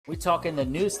We talking the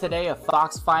news today of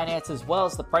Fox Finance as well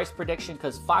as the price prediction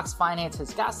because Fox Finance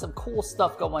has got some cool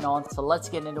stuff going on. So let's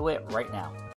get into it right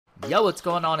now. Yo, what's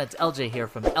going on? It's LJ here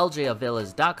from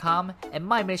LJAvillas.com, and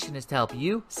my mission is to help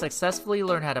you successfully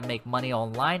learn how to make money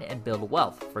online and build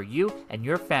wealth for you and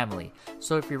your family.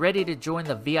 So if you're ready to join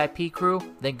the VIP crew,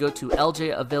 then go to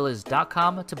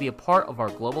LJAvillas.com to be a part of our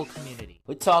global community.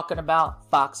 We're talking about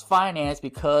Fox Finance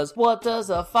because what does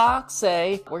a fox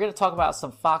say? We're going to talk about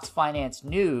some Fox Finance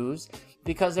news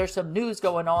because there's some news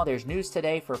going on. There's news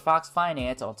today for Fox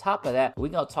Finance. On top of that, we're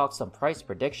going to talk some price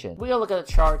prediction. We're going to look at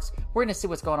the charts. We're going to see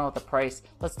what's going on with the price.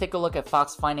 Let's take a look at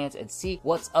Fox Finance and see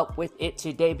what's up with it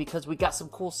today because we got some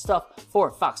cool stuff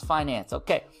for Fox Finance.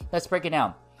 Okay, let's break it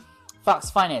down. Fox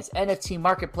Finance NFT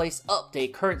Marketplace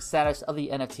update. Current status of the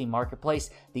NFT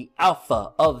Marketplace. The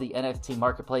alpha of the NFT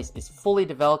Marketplace is fully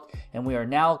developed and we are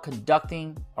now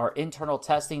conducting our internal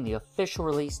testing. The official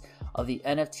release of the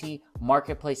NFT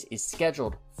Marketplace is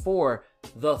scheduled for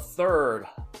the 3rd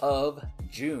of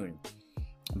June.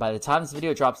 By the time this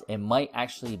video drops, it might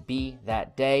actually be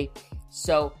that day.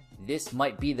 So this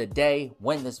might be the day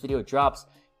when this video drops.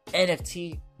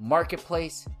 NFT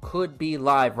Marketplace could be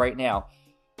live right now.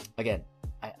 Again,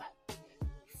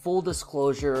 full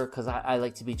disclosure, because I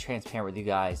like to be transparent with you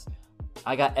guys.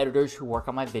 I got editors who work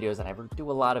on my videos, and I do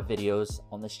a lot of videos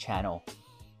on this channel.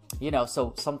 You know,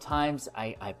 so sometimes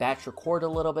I batch record a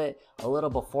little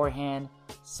beforehand,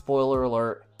 spoiler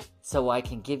alert, so I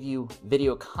can give you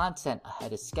video content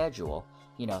ahead of schedule,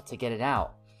 you know, to get it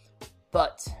out.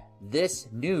 But this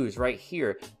news right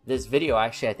here, this video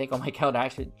actually, I think on my calendar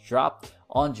actually dropped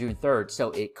on June 3rd, so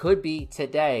it could be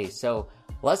today. So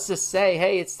let's just say,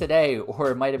 hey, it's today,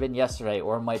 or it might have been yesterday,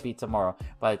 or it might be tomorrow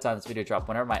by the time this video drops,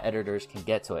 whenever my editors can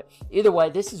get to it. Either way,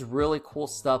 this is really cool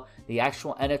stuff, the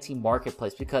actual NFT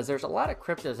marketplace, because there's a lot of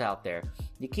cryptos out there.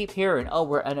 You keep hearing, oh,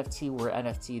 we're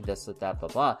NFT, this, that, blah,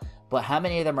 blah. But how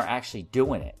many of them are actually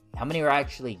doing it? How many are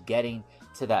actually getting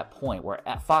to that point where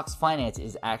Fox Finance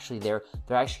is actually there?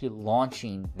 They're actually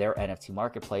launching their NFT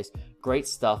marketplace. Great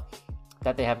stuff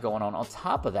that they have going on. On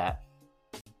top of that,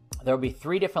 there will be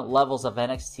 3 different levels of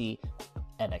NFTs,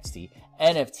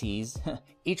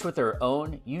 each with their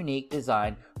own unique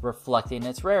design reflecting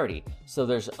its rarity. So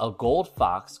there's a gold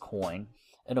Fox coin,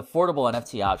 an affordable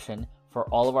NFT option for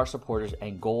all of our supporters,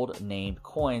 and gold named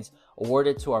coins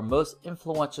awarded to our most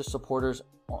influential supporters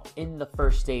in the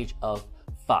first stage of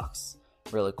Fox.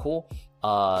 Really cool.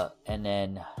 And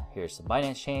then here's some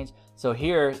Binance chains. So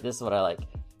here, this is what I like.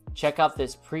 Check out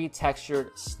this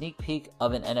pre-textured sneak peek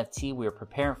of an NFT we are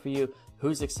preparing for you.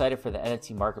 Who's excited for the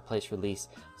NFT Marketplace release?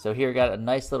 So here, got a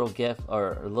nice little GIF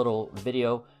or a little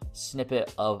video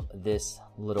snippet of this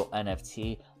little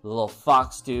NFT, the little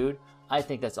Fox dude. I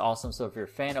think that's awesome. So if you're a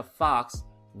fan of Fox,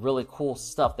 really cool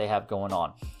stuff they have going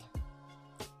on.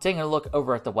 Taking a look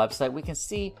over at the website, we can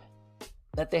see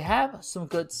that they have some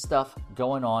good stuff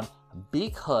going on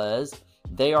because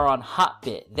they are on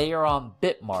Hotbit, they are on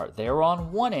Bitmart, they are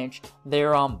on 1inch, they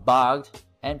are on Bogged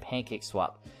and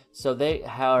PancakeSwap. So they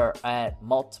are at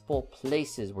multiple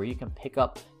places where you can pick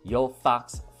up your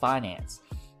Fox Finance.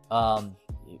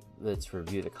 Let's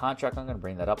review the contract. I'm going to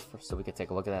bring that up so we can take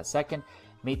a look at that in a second.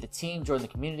 Meet the team, join the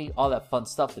community, all that fun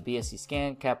stuff. The BSC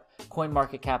scan cap,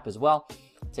 CoinMarketCap as well.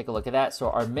 Take a look at that. So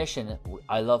our mission,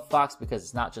 I love Fox because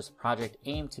it's not just a project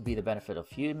aimed to be the benefit of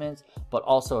humans, but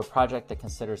also a project that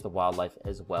considers the wildlife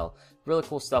as well. Really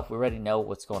cool stuff. We already know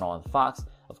what's going on with Fox.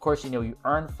 Of course, you know you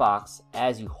earn Fox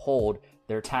as you hold.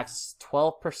 Their tax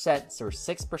 12%, so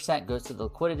 6% goes to the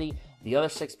liquidity. The other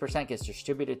 6% gets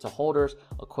distributed to holders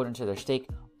according to their stake.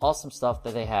 Awesome stuff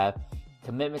that they have.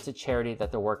 Commitment to charity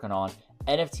that they're working on.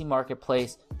 NFT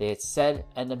Marketplace, they had said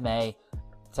end of May.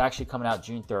 It's actually coming out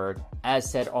June 3rd, as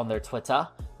said on their Twitter.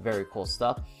 Very cool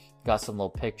stuff. Got some little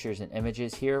pictures and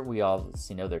images here. We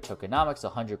obviously know their tokenomics,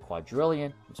 1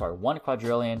 quadrillion.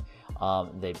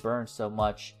 They burn so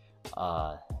much,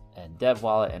 and Dev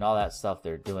Wallet and all that stuff.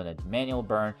 They're doing a manual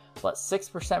burn, but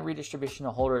 6% redistribution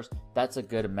to holders. That's a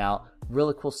good amount.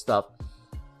 Really cool stuff.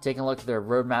 Taking a look at their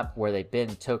roadmap where they've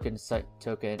been token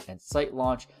and site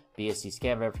launch, BSC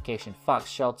scan verification, Fox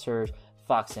shelters,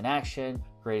 Fox in action,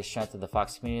 greatest strength of the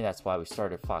Fox community. That's why we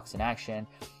started Fox in action.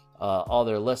 All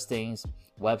their listings,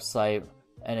 website,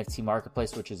 NFT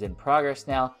Marketplace, which is in progress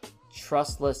now.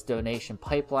 Trustless donation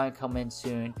pipeline coming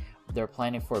soon. They're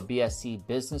planning for a BSC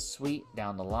business suite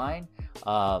down the line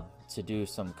to do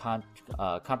some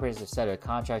comprehensive set of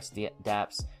contracts,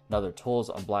 dApps, and other tools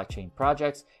on blockchain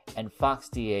projects, and Fox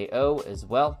DAO as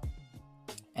well.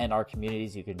 And our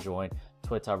communities you can join,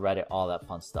 Twitter, Reddit, all that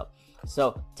fun stuff.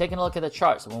 So taking a look at the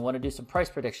charts, we want to do some price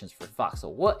predictions for Fox. So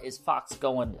what is Fox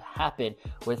going to happen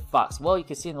with Fox? Well, you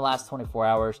can see in the last 24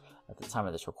 hours at the time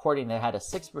of this recording, they had a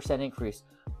 6% increase,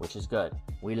 which is good.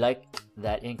 We like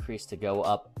that increase to go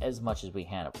up as much as we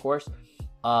can, of course.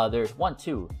 There's 1,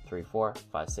 2, 3, 4,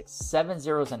 5, 6, 7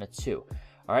 zeros and a 2.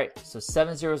 All right, so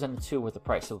 7 zeros and a 2 with the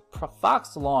price. So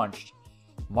Fox launched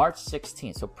March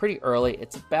 16th, so pretty early.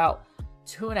 It's about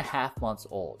 2.5 months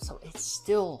old, so it's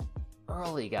still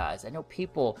early, guys. I know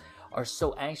people are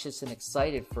so anxious and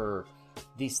excited for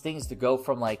these things to go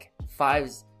from like 5,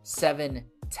 7,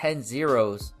 10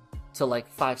 zeros to like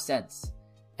 5 cents,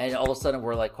 and all of a sudden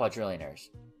we're like quadrillionaires.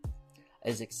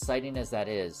 As exciting as that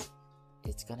is,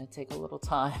 it's gonna take a little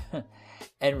time,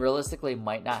 and realistically, it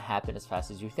might not happen as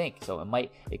fast as you think. So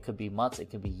it could be months, it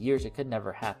could be years, it could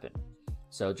never happen.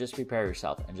 So just prepare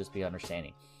yourself and just be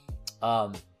understanding.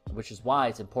 Which is why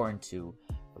it's important to,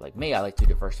 like me, I like to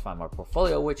diversify my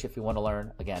portfolio, which if you want to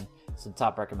learn, again, some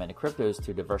top recommended cryptos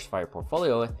to diversify your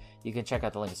portfolio with, you can check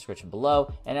out the link in the description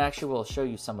below, and actually we'll show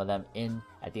you some of them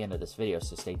at the end of this video,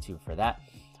 so stay tuned for that.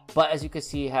 But as you can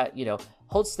see,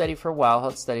 hold steady for a while,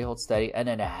 hold steady, and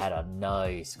then it had a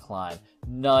nice climb.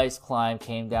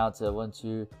 Came down to 1,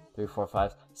 2, 3, 4,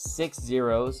 5, 6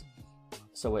 zeros.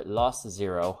 So it lost a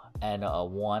 0 and a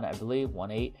 1, I believe,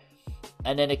 1, 8.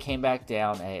 And then it came back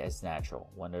down. Hey, it's natural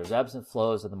when there's ebbs and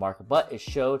flows in the market, but it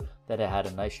showed that it had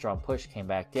a nice strong push, came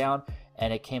back down,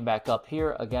 and it came back up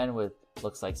here again with,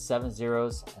 looks like 7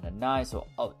 zeros and a 9. So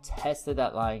tested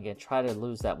that line again, tried to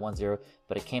lose that 1 0,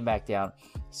 but it came back down.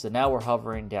 So now we're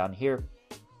hovering down here,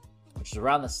 which is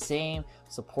around the same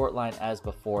support line as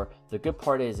before. The good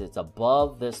part is it's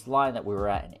above this line that we were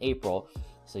at in April.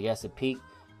 So yes, it peaked,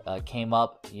 came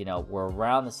up, we're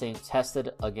around the same,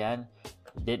 tested again.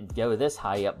 Didn't go this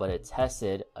high yet, but it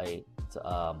tested a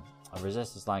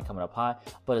resistance line coming up high,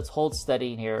 but it's hold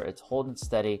steady in here. It's holding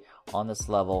steady on this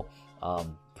level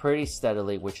pretty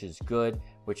steadily, which is good,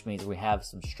 which means we have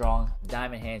some strong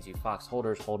diamond hands, you Fox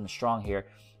holders, holding strong here.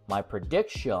 My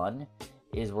prediction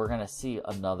is we're going to see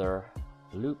another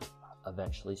loop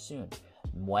eventually soon.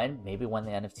 Maybe when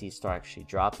the NFTs start actually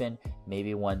dropping,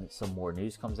 maybe when some more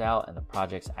news comes out and the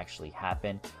projects actually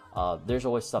happen. There's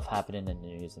always stuff happening in the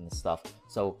news and stuff.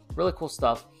 So really cool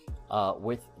stuff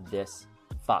with this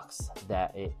Fox,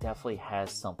 that it definitely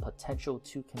has some potential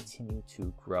to continue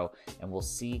to grow, and we'll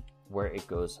see where it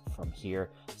goes from here.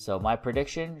 So my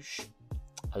prediction,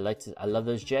 I love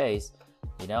those J's,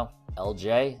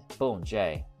 LJ, boom,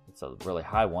 J. It's a really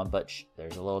high one, but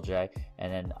there's a little J,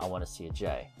 and then I want to see a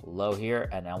J low here,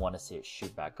 and I want to see it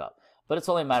shoot back up. But it's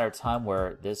only a matter of time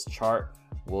where this chart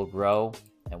will grow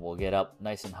and we'll get up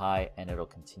nice and high, and it'll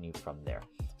continue from there.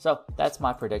 So that's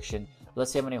my prediction.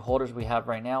 Let's see how many holders we have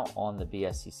right now on the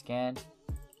BSC scan.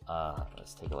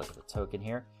 Let's take a look at the token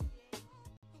here.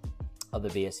 Of the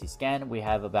BSC scan, we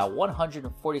have about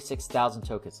 146,000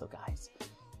 tokens. So guys,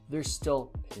 there's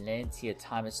still plenty of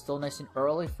time. It's still nice and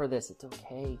early for this. It's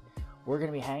okay. We're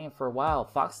going to be hanging for a while.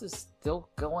 Fox is still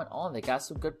going on. They got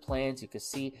some good plans. You can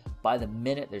see by the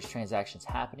minute there's transactions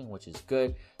happening, which is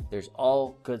good. There's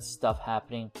all good stuff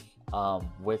happening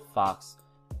with Fox.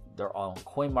 They're on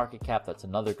CoinMarketCap. That's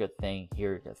another good thing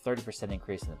here. A 30%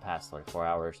 increase in the past 24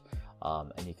 hours.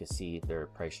 And you can see their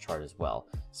price chart as well.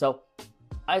 So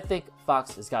I think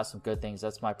Fox has got some good things.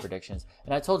 That's my predictions.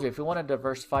 And I told you, if you want to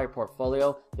diversify your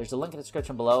portfolio, there's a link in the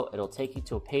description below. It'll take you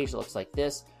to a page that looks like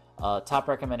this. Top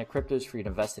recommended cryptos for you to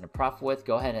invest in and profit with.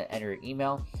 Go ahead and enter your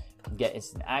email and get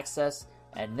instant access.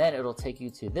 And then it'll take you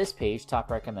to this page,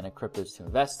 top recommended cryptos to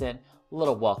invest in. A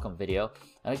little welcome video.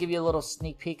 And I'll give you a little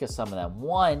sneak peek of some of them.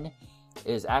 One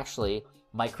is actually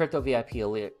my Crypto VIP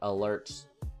Elite alerts.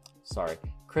 Sorry.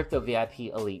 Crypto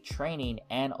VIP Elite training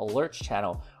and alerts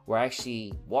channel, where I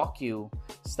actually walk you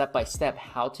step by step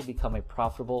how to become a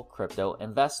profitable crypto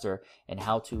investor and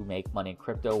how to make money in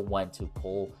crypto, when to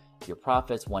pull your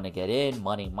profits, when to get in,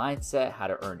 money mindset, how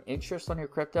to earn interest on your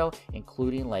crypto,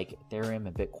 including like Ethereum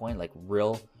and Bitcoin, like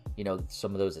real,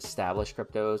 some of those established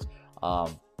cryptos,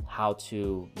 how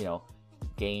to,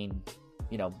 gain,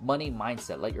 money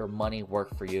mindset, let your money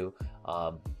work for you,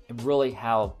 and really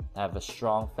how to have a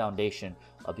strong foundation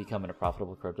of becoming a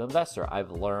profitable crypto investor.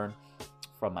 I've learned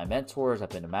from my mentors, I've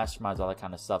been to masterminds, all that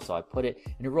kind of stuff. So I put it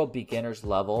in a real beginner's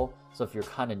level. So if you're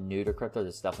kind of new to crypto,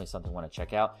 this is definitely something you want to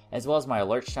check out. As well as my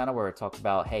alerts channel, where I talk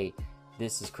about, hey,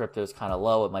 this is crypto is kind of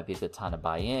low. It might be a good time to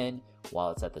buy in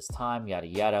while it's at this time, yada,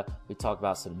 yada. We talk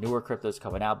about some newer cryptos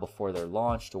coming out before they're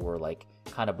launched, or like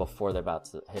kind of before they're about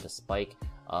to hit a spike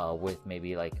with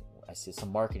maybe like, I see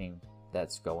some marketing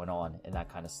that's going on and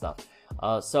that kind of stuff.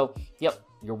 So yep,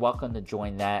 you're welcome to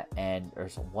join that, and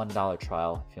there's a $1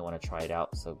 trial if you want to try it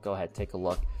out. So go ahead, take a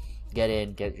look, get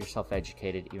in, get yourself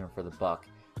educated, even for the buck.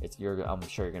 I'm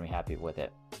sure you're gonna be happy with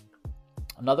it.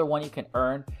 Another one you can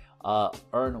earn 1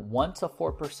 to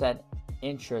 4%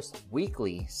 interest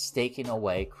weekly staking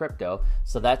away crypto.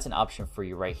 So that's an option for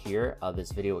you right here.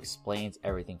 This video explains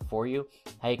everything for you,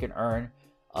 how you can earn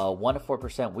 1 to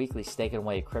 4% weekly staking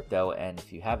away crypto. And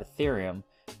if you have Ethereum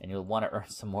and you'll want to earn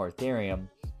some more Ethereum,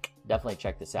 definitely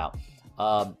check this out.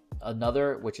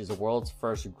 Another, which is the world's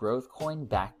first growth coin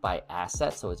backed by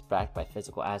assets. So it's backed by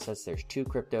physical assets. There's 2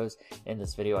 cryptos in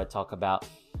this video I talk about.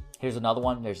 Here's another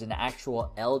one. There's an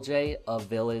actual LJ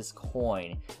Aviles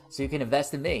coin. So you can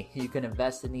invest in me. You can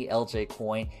invest in the LJ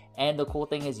coin. And the cool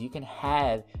thing is you can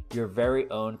have your very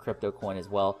own crypto coin as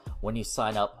well when you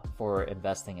sign up for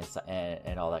investing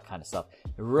and all that kind of stuff.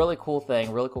 Really cool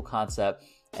thing, really cool concept.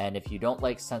 And if you don't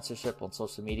like censorship on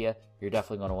social media, you're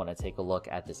definitely going to want to take a look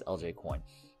at this LJ coin.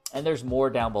 And there's more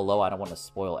down below. I don't want to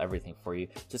spoil everything for you.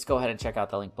 Just go ahead and check out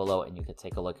the link below and you can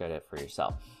take a look at it for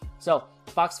yourself. So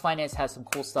Fox Finance has some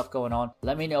cool stuff going on.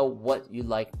 Let me know what you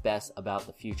like best about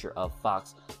the future of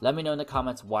Fox. Let me know in the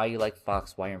comments why you like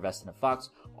Fox, why you're investing in Fox.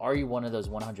 Are you one of those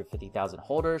 150,000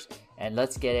 holders? And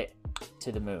let's get it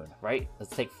to the moon, right?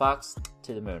 Let's take Fox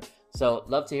to the moon. So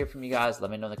love to hear from you guys. Let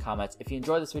me know in the comments. If you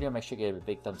enjoyed this video, make sure you give it a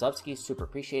big thumbs up. Super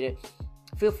appreciate it.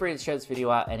 Feel free to share this video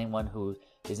out. Anyone who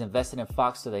is invested in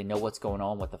Fox so they know what's going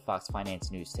on with the Fox Finance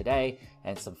news today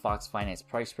and some Fox Finance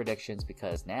price predictions,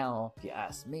 because now, if you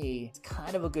ask me, it's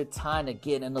kind of a good time to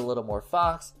get in a little more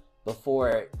Fox before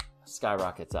it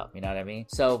skyrockets up, you know what I mean?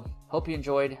 So hope you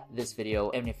enjoyed this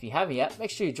video, and if you haven't yet, make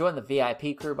sure you join the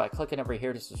VIP crew by clicking over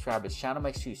here to subscribe to this channel.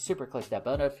 Make sure you super click that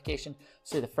bell notification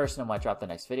so you're the first to know when I drop the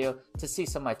next video. To see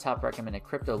some of my top recommended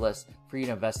crypto lists for you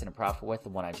to invest in and profit with, the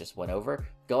one I just went over,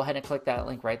 go ahead and click that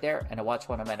link right there, and to watch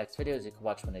one of my next videos, you can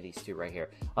watch one of these 2 right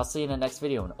here. I'll see you in the next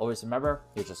video, and always remember,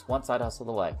 you're just one side hustle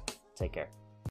away. Take care.